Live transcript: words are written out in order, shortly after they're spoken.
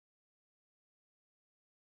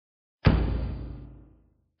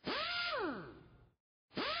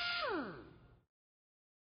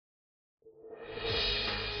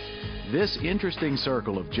This interesting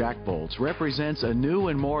circle of jack bolts represents a new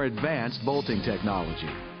and more advanced bolting technology.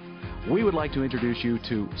 We would like to introduce you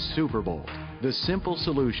to Superbolt, the simple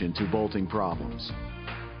solution to bolting problems.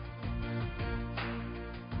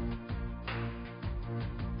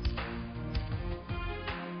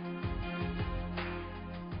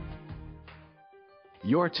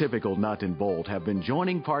 Your typical nut and bolt have been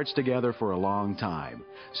joining parts together for a long time.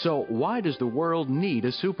 So why does the world need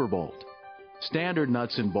a Superbolt? Standard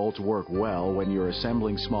nuts and bolts work well when you're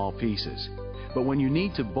assembling small pieces. But when you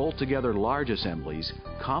need to bolt together large assemblies,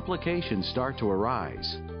 complications start to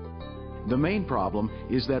arise. The main problem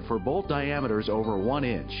is that for bolt diameters over 1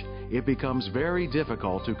 inch, it becomes very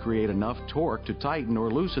difficult to create enough torque to tighten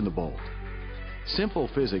or loosen the bolt. Simple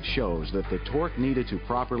physics shows that the torque needed to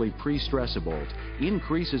properly pre-stress a bolt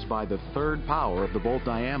increases by the third power of the bolt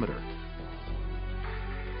diameter.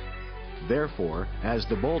 Therefore, as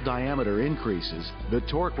the bolt diameter increases, the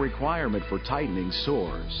torque requirement for tightening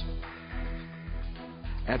soars.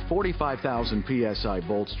 At 45,000 psi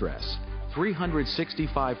bolt stress,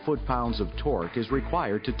 365 foot-pounds of torque is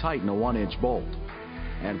required to tighten a 1-inch bolt.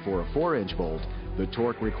 And for a 4-inch bolt, the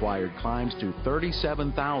torque required climbs to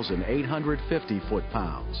 37,850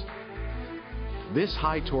 foot-pounds. This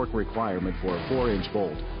high torque requirement for a 4-inch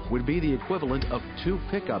bolt would be the equivalent of 2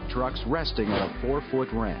 pickup trucks resting on a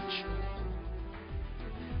 4-foot wrench.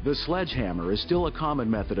 The sledgehammer is still a common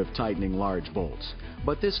method of tightening large bolts,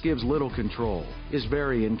 but this gives little control, is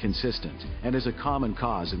very inconsistent, and is a common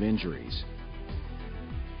cause of injuries.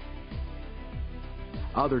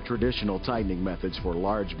 Other traditional tightening methods for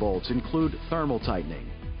large bolts include thermal tightening,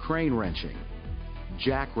 crane wrenching,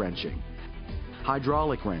 jack wrenching,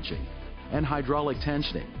 hydraulic wrenching, and hydraulic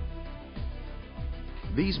tensioning.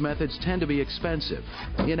 These methods tend to be expensive,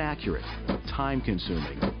 inaccurate,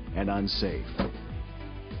 time-consuming, and unsafe.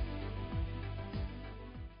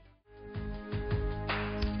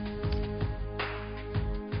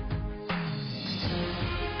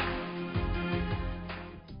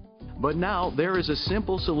 But now there is a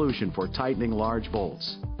simple solution for tightening large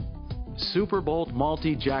bolts. Superbolt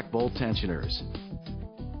multi-jackbolt tensioners.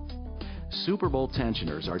 Superbolt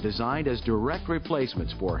tensioners are designed as direct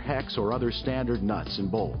replacements for hex or other standard nuts and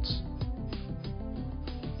bolts.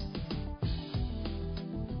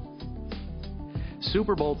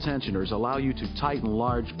 Superbolt tensioners allow you to tighten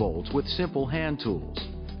large bolts with simple hand tools.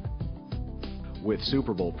 With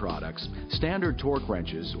Superbolt products, standard torque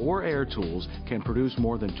wrenches or air tools can produce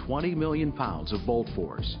more than 20 million pounds of bolt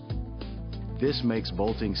force. This makes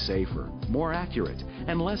bolting safer, more accurate,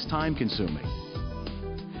 and less time-consuming.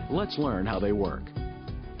 Let's learn how they work.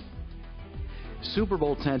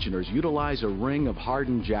 Superbolt tensioners utilize a ring of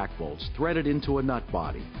hardened jack bolts threaded into a nut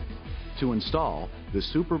body. To install, the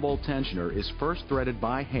Superbolt tensioner is first threaded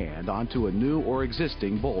by hand onto a new or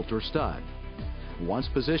existing bolt or stud. Once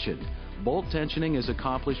positioned, bolt tensioning is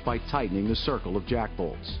accomplished by tightening the circle of jack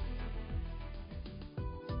bolts.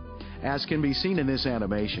 As can be seen in this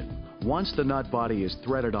animation, once the nut body is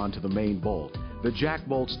threaded onto the main bolt, the jack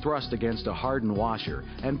bolts thrust against a hardened washer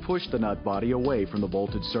and push the nut body away from the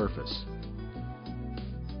bolted surface.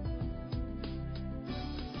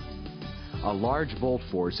 A large bolt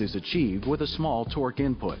force is achieved with a small torque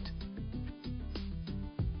input.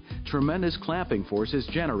 Tremendous clamping force is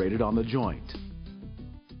generated on the joint.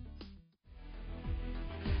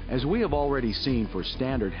 As we have already seen for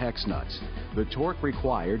standard hex nuts, the torque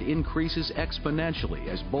required increases exponentially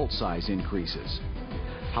as bolt size increases.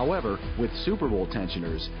 However, with Superbolt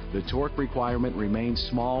tensioners, the torque requirement remains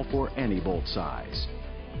small for any bolt size.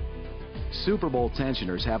 Superbolt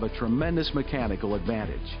tensioners have a tremendous mechanical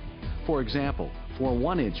advantage. For example, for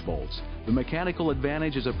 1-inch bolts, the mechanical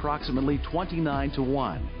advantage is approximately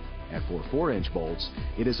 29-1, and for 4-inch bolts,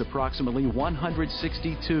 it is approximately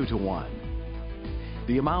 162-1.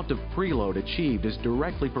 The amount of preload achieved is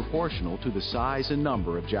directly proportional to the size and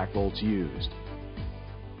number of jack bolts used.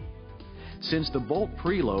 Since the bolt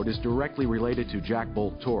preload is directly related to jack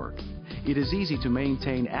bolt torque, it is easy to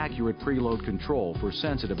maintain accurate preload control for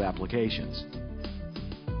sensitive applications.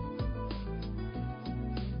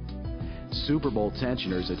 Superbolt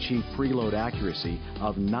tensioners achieve preload accuracy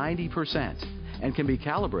of 90% and can be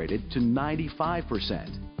calibrated to 95%.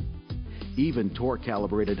 Even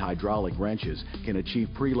torque-calibrated hydraulic wrenches can achieve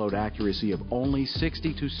preload accuracy of only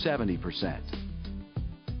 60 to 70%.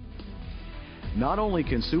 Not only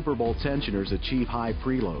can Superbolt tensioners achieve high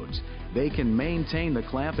preloads, they can maintain the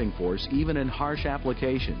clamping force even in harsh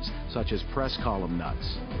applications such as press column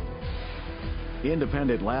nuts.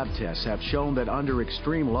 Independent lab tests have shown that under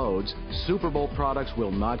extreme loads, Superbolt products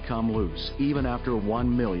will not come loose even after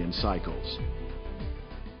 1 million cycles.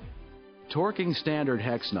 Torquing standard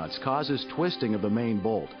hex nuts causes twisting of the main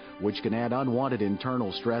bolt, which can add unwanted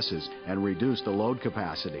internal stresses and reduce the load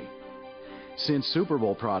capacity. Since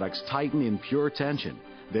Superbolt products tighten in pure tension,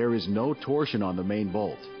 there is no torsion on the main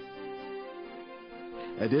bolt.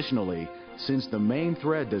 Additionally, since the main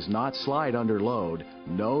thread does not slide under load,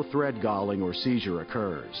 no thread galling or seizure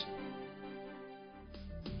occurs.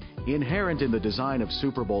 Inherent in the design of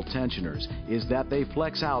Superbolt tensioners is that they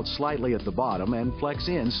flex out slightly at the bottom and flex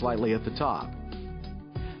in slightly at the top.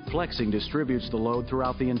 Flexing distributes the load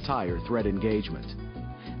throughout the entire thread engagement.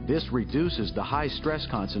 This reduces the high stress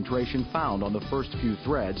concentration found on the first few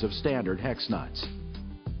threads of standard hex nuts.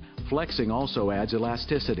 Flexing also adds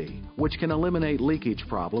elasticity, which can eliminate leakage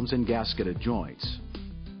problems in gasketed joints.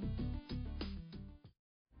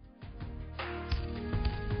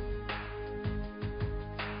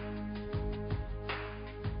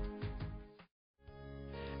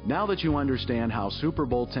 Now that you understand how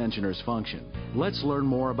Superbolt tensioners function, let's learn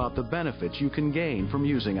more about the benefits you can gain from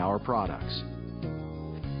using our products.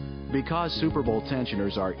 Because Superbolt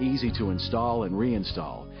tensioners are easy to install and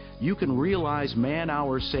reinstall, you can realize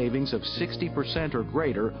man-hour savings of 60% or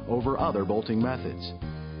greater over other bolting methods.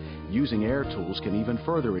 Using air tools can even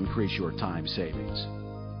further increase your time savings.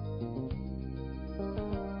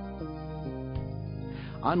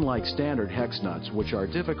 Unlike standard hex nuts, which are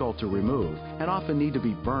difficult to remove and often need to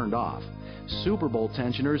be burned off, Superbolt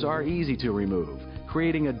tensioners are easy to remove,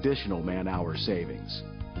 creating additional man-hour savings.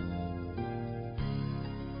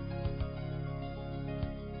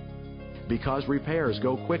 Because repairs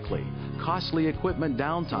go quickly, costly equipment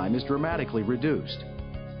downtime is dramatically reduced.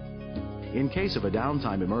 In case of a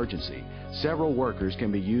downtime emergency, several workers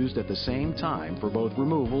can be used at the same time for both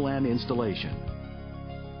removal and installation.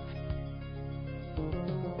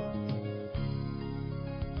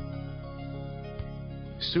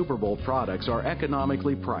 Superbolt products are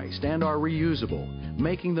economically priced and are reusable,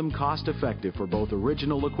 making them cost-effective for both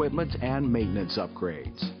original equipment and maintenance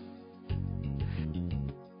upgrades.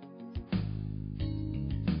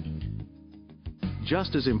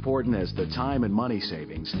 Just as important as the time and money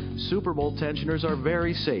savings, Superbolt tensioners are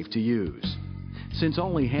very safe to use. Since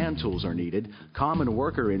only hand tools are needed, common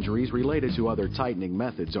worker injuries related to other tightening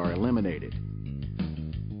methods are eliminated.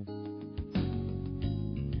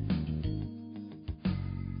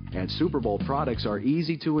 And Superbolt products are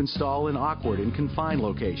easy to install in awkward and confined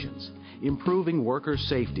locations, improving worker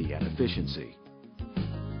safety and efficiency.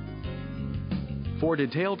 For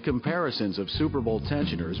detailed comparisons of Superbolt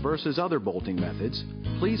tensioners versus other bolting methods,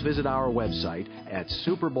 please visit our website at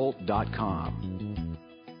superbolt.com.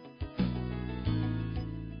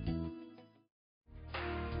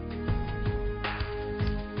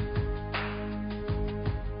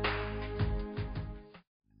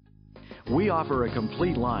 We offer a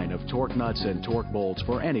complete line of torque nuts and torque bolts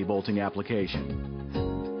for any bolting application.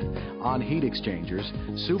 On heat exchangers,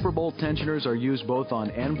 Superbolt tensioners are used both on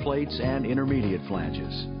end plates and intermediate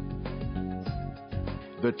flanges.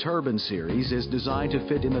 The turbine series is designed to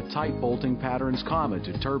fit in the tight bolting patterns common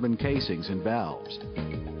to turbine casings and valves.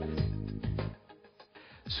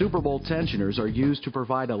 Superbolt tensioners are used to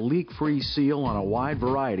provide a leak-free seal on a wide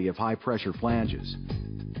variety of high-pressure flanges.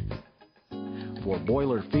 For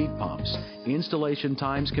boiler feed pumps, installation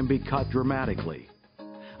times can be cut dramatically.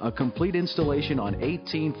 A complete installation on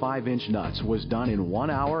 18 5-inch nuts was done in 1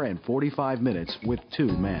 hour and 45 minutes with 2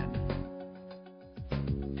 men.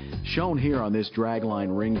 Shown here on this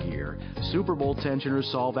dragline ring gear, Superbolt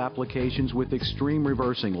tensioners solve applications with extreme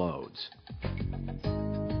reversing loads.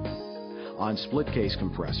 On split case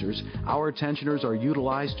compressors, our tensioners are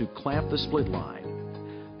utilized to clamp the split line.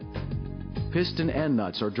 Piston end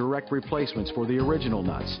nuts are direct replacements for the original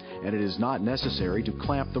nuts, and it is not necessary to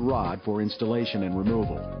clamp the rod for installation and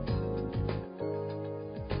removal.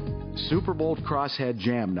 Superbolt crosshead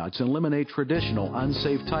jam nuts eliminate traditional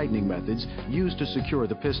unsafe tightening methods used to secure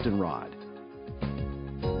the piston rod.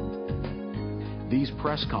 These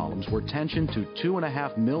press columns were tensioned to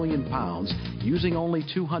 2.5 million pounds using only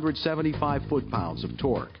 275 foot-pounds of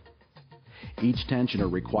torque. Each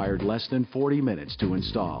tensioner required less than 40 minutes to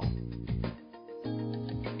install.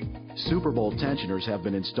 Superbolt tensioners have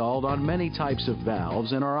been installed on many types of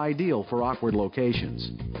valves and are ideal for awkward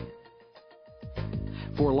locations.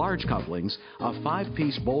 For large couplings, a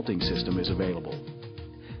 5-piece bolting system is available.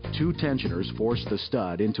 2 tensioners force the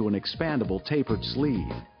stud into an expandable tapered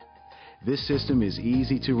sleeve. This system is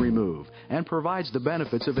easy to remove and provides the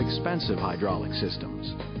benefits of expensive hydraulic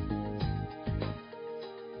systems.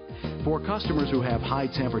 For customers who have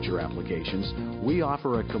high-temperature applications, we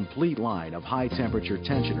offer a complete line of high-temperature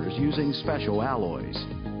tensioners using special alloys.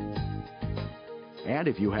 And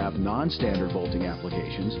if you have non-standard bolting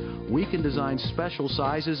applications, we can design special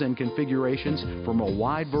sizes and configurations from a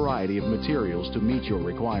wide variety of materials to meet your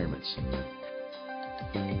requirements.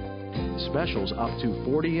 Specials up to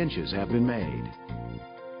 40 inches have been made.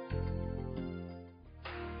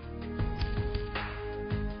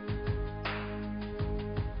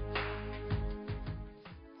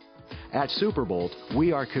 At Superbolt,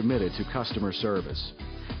 we are committed to customer service.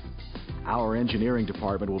 Our engineering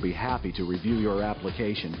department will be happy to review your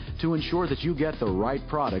application to ensure that you get the right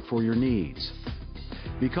product for your needs.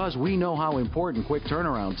 Because we know how important quick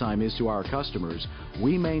turnaround time is to our customers,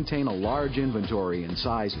 we maintain a large inventory in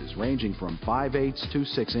sizes ranging from 5/8 to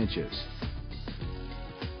 6 inches.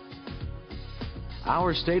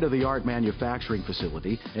 Our state-of-the-art manufacturing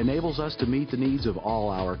facility enables us to meet the needs of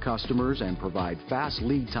all our customers and provide fast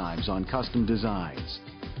lead times on custom designs.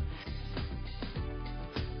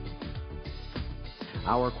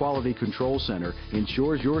 Our Quality Control Center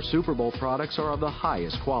ensures your Superbolt products are of the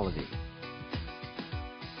highest quality.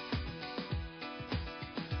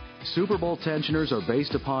 Superbolt tensioners are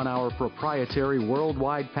based upon our proprietary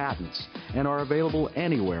worldwide patents and are available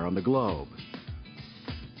anywhere on the globe.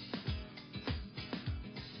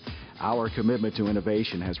 Our commitment to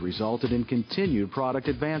innovation has resulted in continued product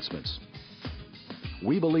advancements.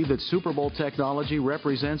 We believe that Superbolt technology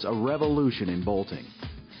represents a revolution in bolting,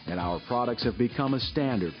 and our products have become a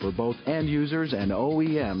standard for both end users and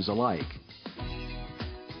OEMs alike.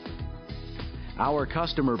 Our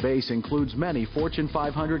customer base includes many Fortune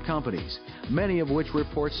 500 companies, many of which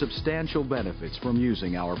report substantial benefits from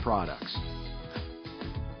using our products.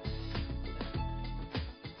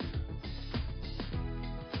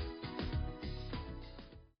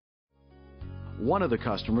 One of the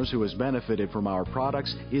customers who has benefited from our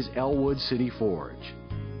products is Elwood City Forge.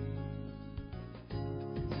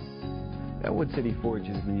 Elwood City Forge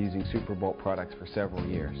has been using Superbolt products for several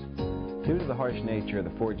years. Due to the harsh nature of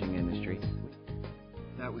the forging industry,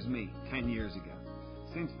 that was me 10 years ago.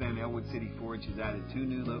 Since then, Elwood City Forge has added 2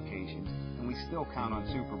 new locations, and we still count on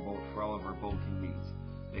Superbolt for all of our bolting needs.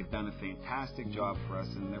 They've done a fantastic job for us,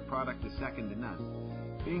 and their product is second to none.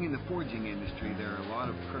 Being in the forging industry, there are a lot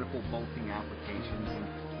of critical bolting applications, and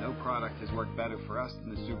no product has worked better for us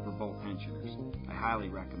than the Superbolt tensioners. I highly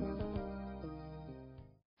recommend them.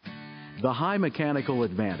 The high mechanical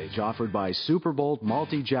advantage offered by Superbolt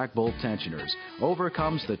multi-jackbolt tensioners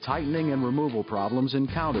overcomes the tightening and removal problems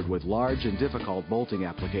encountered with large and difficult bolting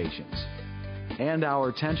applications. And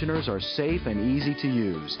our tensioners are safe and easy to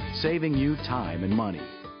use, saving you time and money.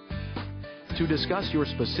 To discuss your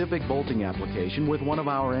specific bolting application with one of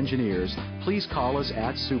our engineers, please call us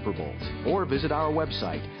at Superbolt or visit our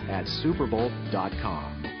website at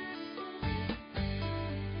superbolt.com.